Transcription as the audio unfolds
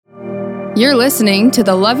You're listening to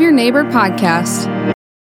the Love Your Neighbor podcast.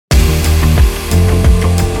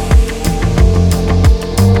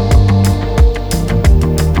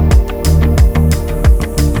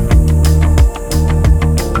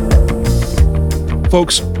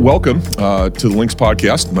 Folks, welcome to the Links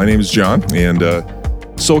podcast. My name is John, and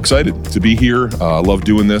so excited to be here. I love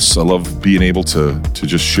doing this. I love being able to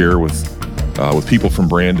just share with people from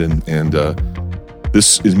Brandon, and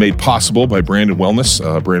this is made possible by Brandon Wellness.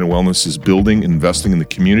 Brandon Wellness is building and investing in the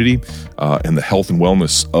community and the health and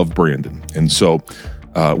wellness of Brandon. And so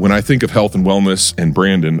when I think of health and wellness and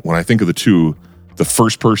Brandon, when I think of the two, the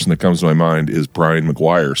first person that comes to my mind is Brian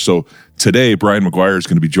McGuire. So today, Brian McGuire is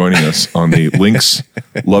going to be joining us on the Links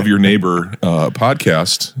Love Your Neighbor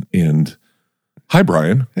podcast. And hi,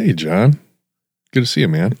 Brian. Hey, John. Good to see you,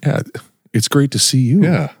 man. Yeah, it's great to see you.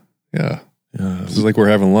 Yeah. This is like we're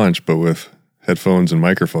having lunch, but with headphones and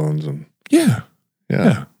microphones, and yeah.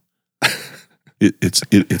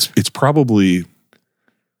 It's probably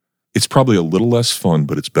a little less fun,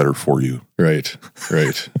 but it's better for you. Right.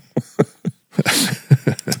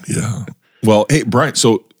 Yeah. Well, hey, Brian.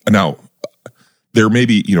 So now there may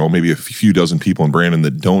be a few dozen people in Brandon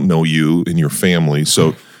that don't know you and your family.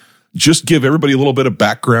 So just give everybody a little bit of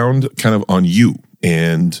background, kind of on you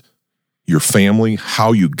and your family,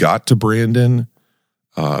 how you got to Brandon.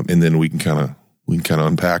 And then we can kind of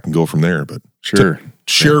unpack and go from there. But sure,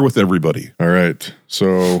 share with everybody. All right.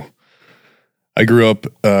 So I grew up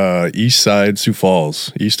east side Sioux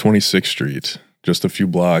Falls, East 26th Street, just a few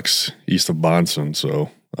blocks east of Bonson. So,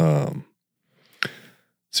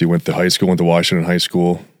 went to high school, went to Washington High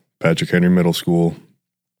School, Patrick Henry Middle School.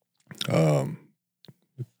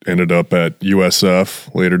 Ended up at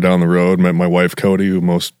USF later down the road. Met my wife Cody, who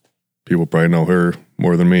most people probably know her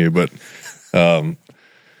more than me, but.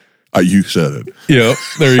 You said it. Yep.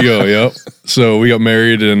 There you go. Yep. So we got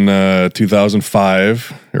married in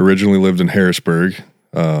 2005. Originally lived in Harrisburg.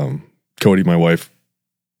 Cody, my wife,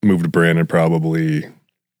 moved to Brandon probably in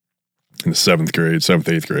the 7th,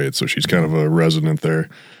 8th grade. So she's kind of a resident there.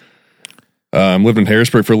 Lived in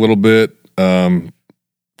Harrisburg for a little bit.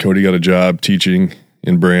 Cody got a job teaching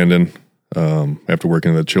in Brandon after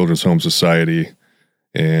working at the Children's Home Society.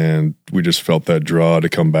 And we just felt that draw to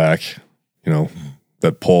come back,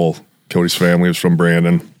 that pull. Cody's family was from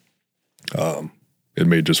Brandon. It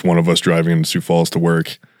made just one of us driving into Sioux Falls to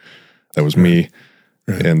work. That was me.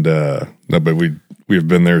 Right. And but we've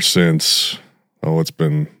been there since it's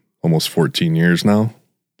been almost 14 years now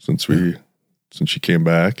since she came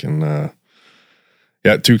back. And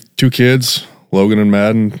two kids, Logan and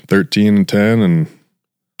Madden, 13 and 10, and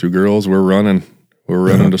 2 girls. We're running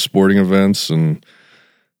to sporting events, and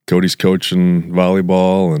Cody's coaching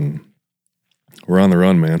volleyball, and we're on the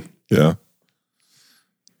run, man. Yeah.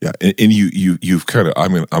 And you've kind of,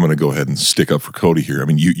 I'm going to go ahead and stick up for Cody here. I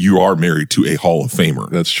mean, you are married to a Hall of Famer.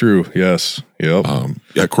 That's true. Yes. Yep.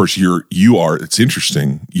 Of course you are, it's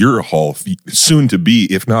interesting. You're a soon to be,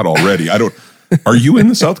 if not already. Are you in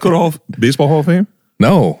the South Dakota Baseball Hall of Fame?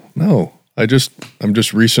 No. I'm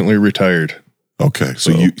just recently retired. Okay.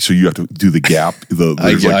 So you have to do the gap.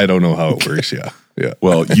 I don't know how it works. Yeah. Yeah.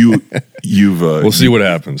 Well, you've we'll see what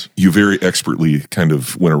happens. You very expertly kind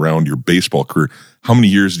of went around your baseball career. How many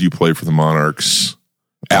years did you play for the Monarchs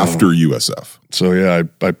after USF? So yeah,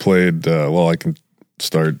 I played. I can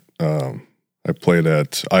start. I played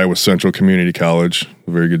at Iowa Central Community College,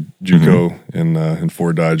 a very good JUCO in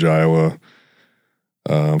Fort Dodge, Iowa.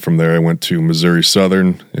 From there, I went to Missouri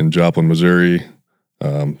Southern in Joplin, Missouri.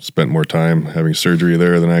 Spent more time having surgery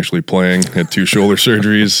there than actually playing. Had 2 shoulder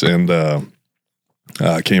surgeries, and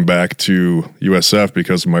came back to USF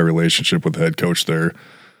because of my relationship with the head coach there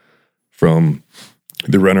from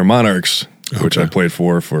the Renner Monarchs, which I played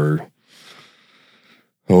for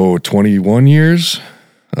 21 years.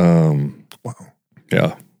 Wow.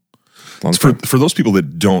 Yeah. For those people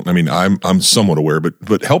that don't, I mean, I'm somewhat aware,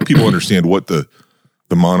 but help people understand what the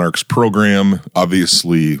Monarchs program,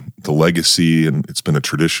 obviously the legacy, and it's been a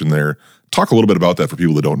tradition there. Talk a little bit about that for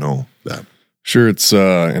people that don't know that. Sure, it's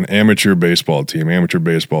an amateur baseball team. Amateur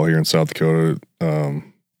baseball here in South Dakota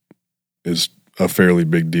is a fairly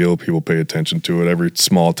big deal. People pay attention to it. Every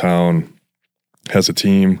small town has a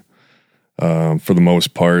team. For the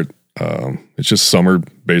most part, it's just summer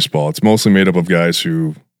baseball. It's mostly made up of guys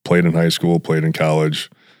who played in high school, played in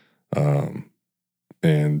college,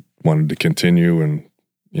 and wanted to continue. And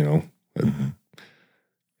yeah,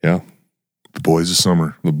 the boys of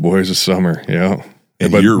summer. Yeah.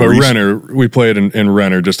 But Renner, we played in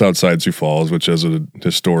Renner, just outside Sioux Falls, which has a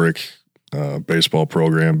historic baseball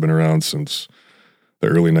program, been around since the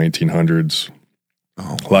early 1900s.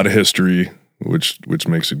 A lot of history, which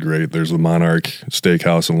makes it great. There's the Monarch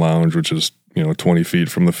Steakhouse and Lounge, which is 20 feet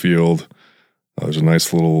from the field. There's a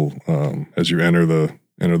nice little as you enter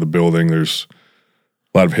the building. There's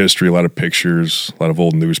a lot of history, a lot of pictures, a lot of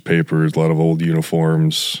old newspapers, a lot of old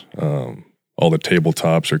uniforms. All the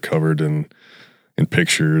tabletops are covered in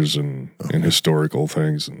pictures and historical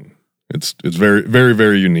things, and it's very, very,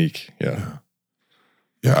 very unique. Yeah.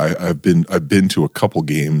 I've been to a couple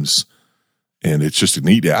games, and it's just a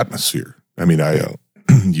neat atmosphere. I mean,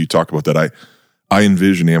 you talk about that. I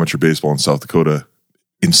envision amateur baseball in South Dakota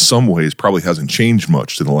in some ways probably hasn't changed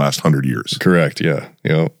much in the last 100 years. Correct. Yeah.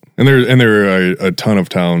 And there are a ton of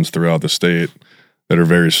towns throughout the state that are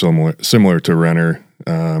very similar to Renner.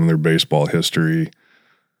 Their baseball history.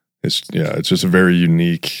 It's just a very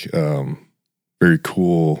unique, very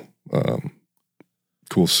cool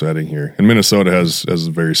setting here. And Minnesota has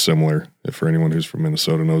very similar. If for anyone who's from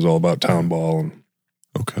Minnesota knows all about town ball.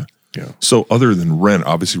 Okay. Yeah. So other than Renner,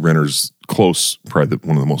 obviously Renner's close, probably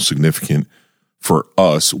one of the most significant for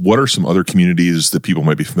us. What are some other communities that people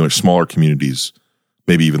might be familiar, smaller communities,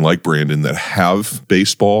 maybe even like Brandon, that have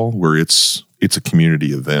baseball where it's a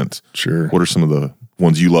community event? Sure. What are some of the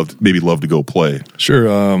ones you love to go play? Sure.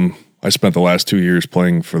 I spent the last 2 years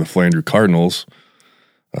playing for the Flandreau Cardinals.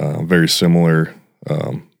 Very similar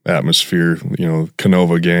atmosphere.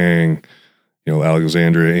 Canova Gang.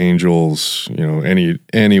 Alexandria Angels.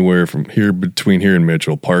 Anywhere from here between here and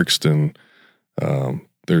Mitchell, Parkston.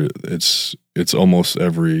 It's almost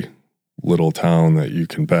every little town that you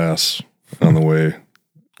can pass on the way.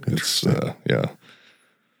 It's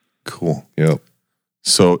cool. Yep.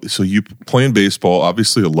 So you playing baseball,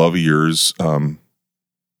 obviously a love of yours.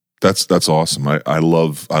 That's awesome. I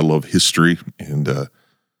love history, and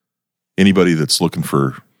anybody that's looking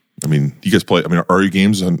for. I mean, you guys play. I mean, are your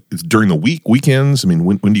games during the weekends? I mean,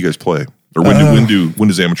 when do you guys play, or when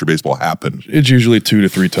does amateur baseball happen? It's usually 2 to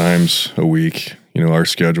 3 times a week. Our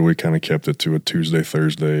schedule, we kind of kept it to a Tuesday,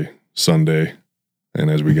 Thursday, Sunday,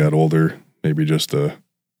 and as we got older, maybe just a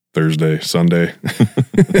Thursday, Sunday.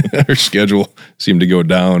 Our schedule seemed to go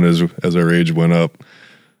down as our age went up,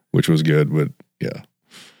 which was good. But yeah,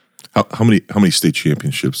 how many state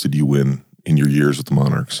championships did you win in your years with the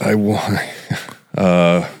Monarchs? I won.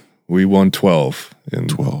 We won 12.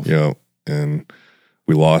 12. Yeah, and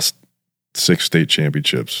we lost 6 state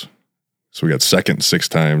championships. So we got second 6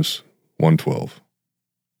 times, won 12.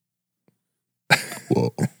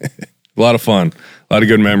 Whoa. A lot of fun, a lot of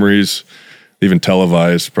good memories. Even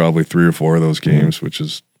televised probably 3 or 4 of those games, which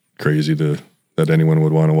is crazy that anyone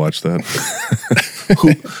would want to watch that.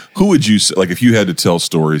 Who would you say, like, if you had to tell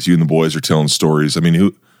stories, you and the boys are telling stories, I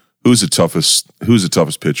mean, who's the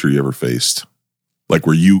toughest pitcher you ever faced? Like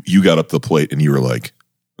where you got up the plate and you were like,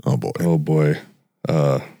 oh boy.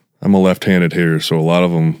 I'm a left-handed hitter, so a lot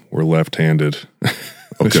of them were left-handed,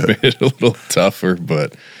 which made it a little tougher,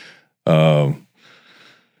 but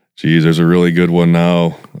there's a really good one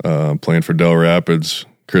now playing for Del Rapids.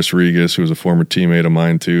 Chris Regas, who was a former teammate of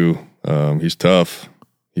mine too. He's tough.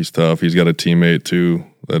 He's got a teammate too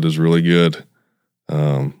that is really good.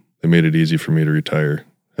 They made it easy for me to retire.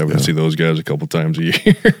 Having to see those guys a couple times a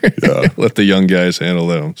year. Yeah. Let the young guys handle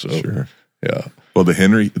them. So sure. Yeah. Well, the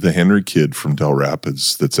Henry kid from Del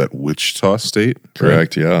Rapids that's at Wichita State.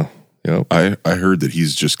 Correct, right? Yeah. Yep. I heard that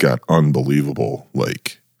he's just got unbelievable,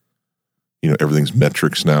 like, everything's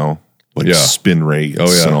metrics now, like spin rates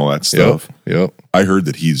and all that stuff. Yep. I heard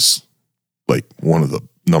that he's like one of the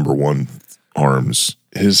number one arms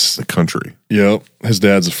in the country. Yep. His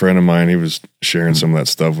dad's a friend of mine. He was sharing some of that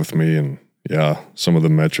stuff with me, and some of the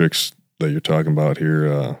metrics that you're talking about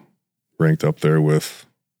here ranked up there with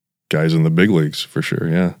guys in the big leagues for sure.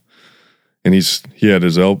 Yeah. And he had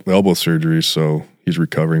his elbow surgery, so he's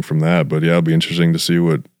recovering from that. But it'll be interesting to see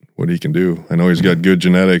what he can do. I know he's got good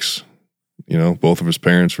genetics. Both of his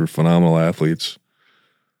parents were phenomenal athletes.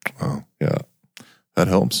 Wow. Yeah. That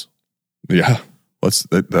helps. Yeah.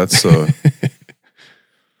 That's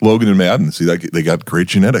Logan and Madden. See, they got great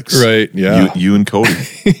genetics. Right. Yeah. You and Cody.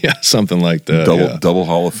 Yeah. Something like that. Double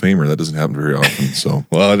Hall of Famer. That doesn't happen very often. So,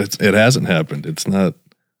 well, it hasn't happened. It's not.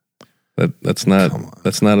 That's not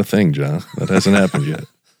a thing, John. That hasn't happened yet.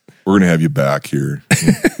 We're gonna have you back here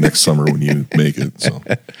next summer when you make it. So,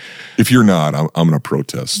 if you're not, I'm gonna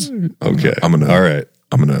protest. Okay. All right.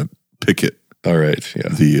 I'm gonna picket. All right.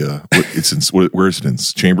 Yeah. Where is it in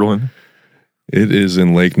Chamberlain? It is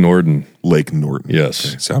in Lake Norden. Lake Norden. Yes.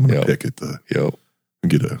 Okay, so I'm gonna picket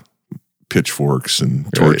get a pitchforks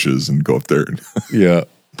and torches and go up there. And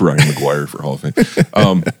Brian McGuire for Hall of Fame.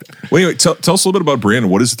 Well, anyway, tell us a little bit about Brandon.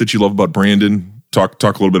 What is it that you love about Brandon? Talk a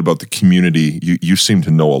little bit about the community. You seem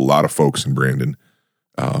to know a lot of folks in Brandon.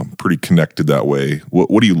 pretty connected that way.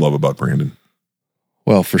 What do you love about Brandon?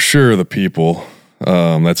 Well, for sure, the people.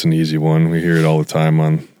 That's an easy one. We hear it all the time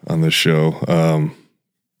on this show.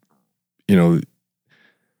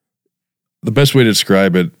 The best way to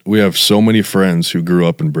describe it, we have so many friends who grew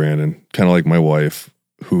up in Brandon, kind of like my wife,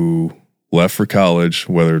 who left for college,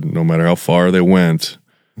 no matter how far they went,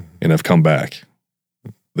 and have come back.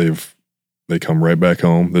 They come right back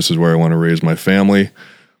home. This is where I want to raise my family.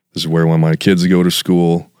 This is where I want my kids to go to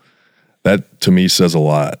school. That to me says a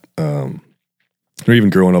lot. Or even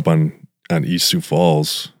growing up on East Sioux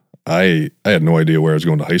Falls, I had no idea where I was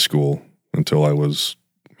going to high school until I was,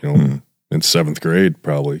 in 7th grade,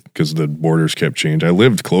 probably, because the borders kept changing. I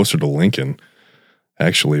lived closer to Lincoln,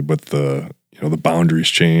 actually, but the boundaries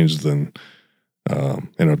changed. Then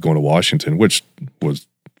ended up going to Washington, which was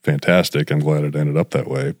fantastic. I'm glad it ended up that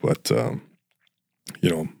way. But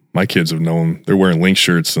my kids have known they're wearing Link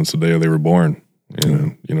shirts since the day they were born.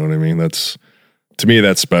 And you know what I mean? To me,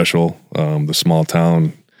 that's special. The small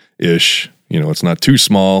town ish. It's not too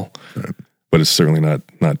small. Right. But it's certainly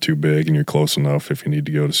not too big, and you're close enough if you need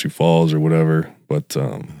to go to Sioux Falls or whatever. But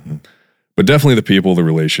definitely the people, the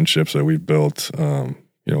relationships that we've built.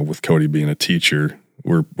 With Cody being a teacher,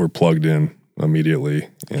 we're plugged in immediately,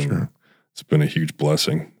 and it's been a huge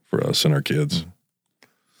blessing for us and our kids.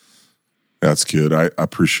 That's good. I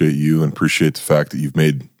appreciate you and appreciate the fact that you've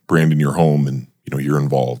made Brandon your home, and you're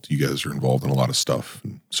involved. You guys are involved in a lot of stuff,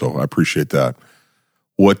 and so I appreciate that.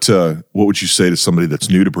 What would you say to somebody that's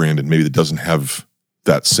new to Brandon, maybe that doesn't have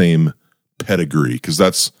that same pedigree? Because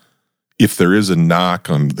that's, if there is a knock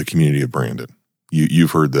on the community of Brandon,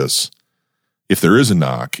 you've heard this. If there is a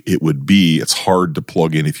knock, it's hard to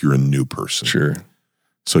plug in if you're a new person. Sure.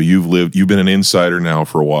 So you've been an insider now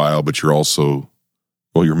for a while, but you're also,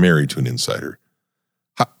 you're married to an insider.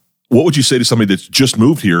 What would you say to somebody that's just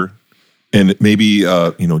moved here and maybe,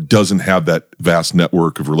 doesn't have that vast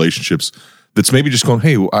network of relationships, that's maybe just going,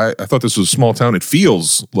 hey, I thought this was a small town. It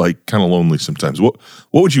feels like kind of lonely sometimes. What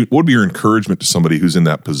would be your encouragement to somebody who's in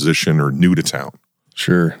that position or new to town?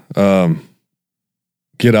 Sure.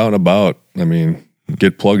 Get out and about. I mean,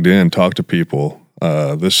 get plugged in, talk to people.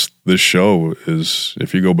 This show is,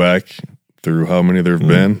 if you go back through how many there have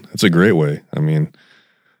been, it's a great way. I mean,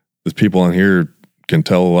 the people on here can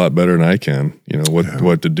tell a lot better than I can,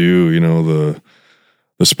 what to do,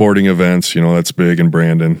 the sporting events, that's big in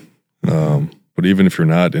Brandon. But even if you're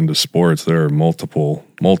not into sports, there are multiple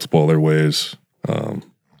other ways.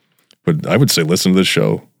 But I would say listen to this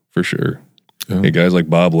show for sure. Yeah. Hey, guys like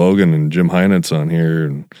Bob Logan and Jim Heinet's on here,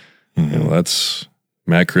 and that's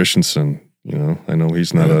Matt Christensen. I know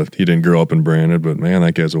he's not he didn't grow up in Brandon, but man,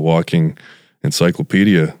 that guy's a walking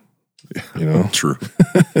encyclopedia. True.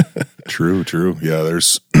 True. Yeah,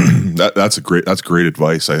 there's that's great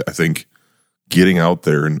advice. I think getting out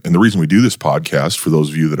there, and the reason we do this podcast, for those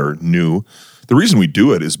of you that are new, the reason we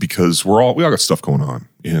do it is because we all got stuff going on,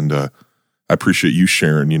 and I appreciate you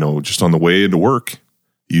sharing. Just on the way into work,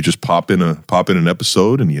 you just pop in an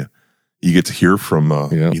episode, and you get to hear from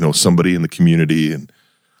somebody in the community, and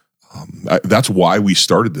that's why we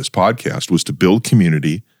started this podcast, was to build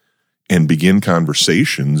community and begin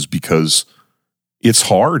conversations, because it's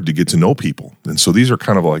hard to get to know people, and so these are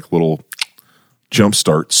kind of like little jump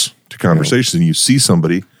starts to conversations, and you see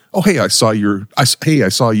somebody, hey, I saw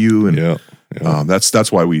you, and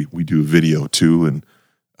that's why we do a video too, and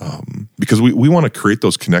because we want to create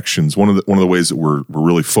those connections. One of the ways that we're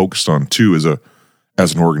really focused on too,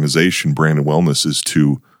 as an organization, Brandon Wellness, is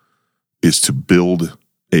to build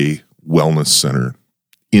a wellness center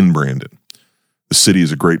in Brandon. The city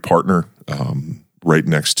is a great partner, right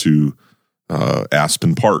next to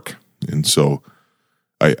Aspen Park, and so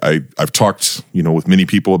I've talked, with many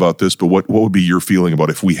people about this, but what would be your feeling about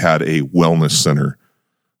if we had a wellness center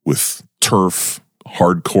with turf,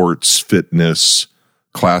 hard courts, fitness,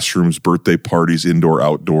 classrooms, birthday parties, indoor,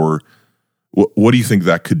 outdoor? What do you think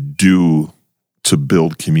that could do to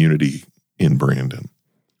build community in Brandon?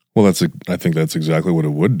 Well, I think that's exactly what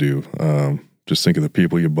it would do. Just think of the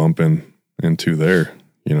people you bump into there.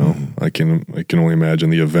 I can only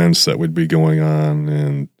imagine the events that would be going on,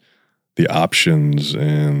 and the options,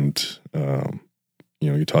 and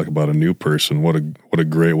you talk about a new person. What a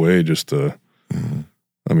great way just to,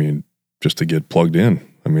 just to get plugged in.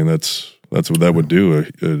 I mean, that's what that would do.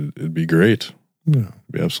 It'd be great. Yeah,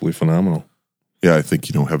 it'd be absolutely phenomenal. Yeah, I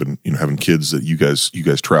think having kids that you guys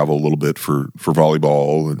travel a little bit for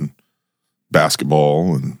volleyball and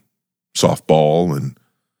basketball and softball, and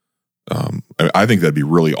I think that'd be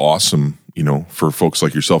really awesome. For folks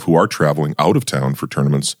like yourself who are traveling out of town for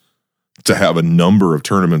tournaments, to have a number of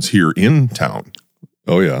tournaments here in town.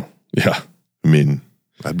 Oh yeah. Yeah. I mean,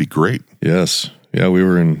 That'd be great. Yes. Yeah, we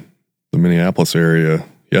were in the Minneapolis area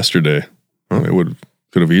yesterday. Huh? It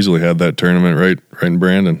could have easily had that tournament right in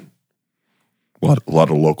Brandon. A lot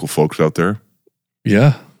of local folks out there.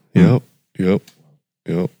 Yeah. Yep.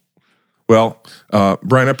 Well,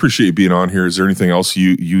 Brian, I appreciate you being on here. Is there anything else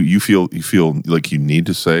you feel like you need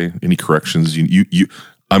to say? Any corrections?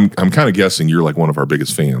 I'm kind of guessing you're like one of our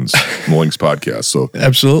biggest fans from the Lynx podcast. So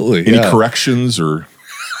absolutely. Any corrections or?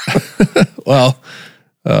 Well,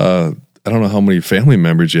 I don't know how many family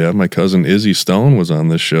members you have. My cousin Izzy Stone was on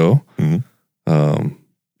this show. Mm-hmm.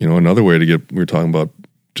 Another way to we were talking about,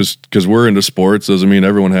 just because we're into sports doesn't mean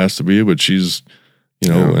everyone has to be, but she's,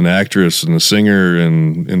 an actress and a singer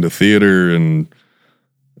and into theater, and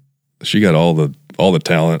she got all the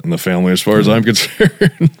talent in the family as far as I'm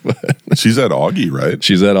concerned. But she's at Augie, right?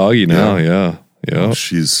 She's at Augie now. Yeah. Oh,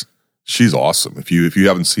 she's awesome. If you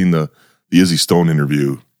haven't seen the Izzy Stone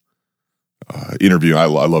interview, I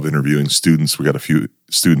love interviewing students. We got a few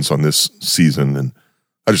students on this season, and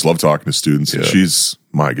I just love talking to students. Yeah. She's,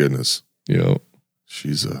 my goodness. Yeah.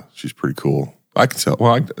 She's pretty cool. I can tell.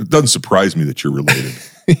 Well, it doesn't surprise me that you're related.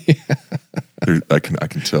 Yeah. I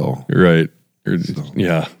can tell. You're right.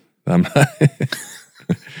 Yeah. I'm not.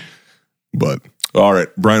 But all right,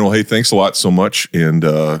 Brian. Well, hey, thanks a lot so much, and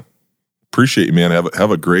appreciate you, man.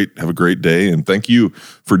 Have a great day, and thank you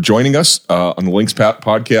for joining us on the Lynx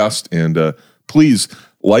podcast. And please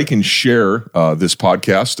like and share this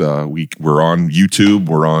podcast. We're on YouTube,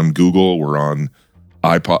 we're on Google, we're on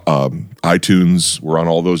iTunes, we're on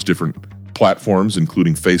all those different platforms,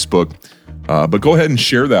 including Facebook. But go ahead and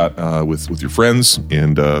share that with your friends,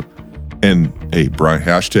 and hey, Brian,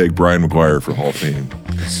 hashtag Brian McGuire for Hall of Fame.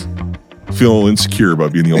 Feel a little insecure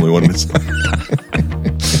about being the only one that's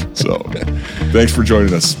so thanks for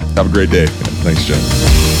joining us. Have a great day. Thanks, John.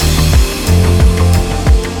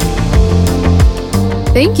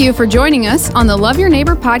 Thank you for joining us on the Love Your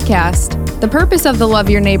Neighbor podcast. The purpose of the Love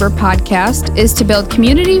Your Neighbor podcast is to build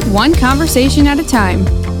community one conversation at a time.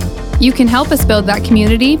 You can help us build that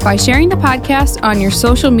community by sharing the podcast on your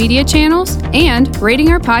social media channels and rating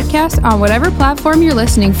our podcast on whatever platform you're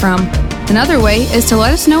listening from. Another way is to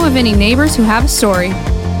let us know of any neighbors who have a story.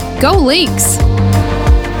 Go Lynx!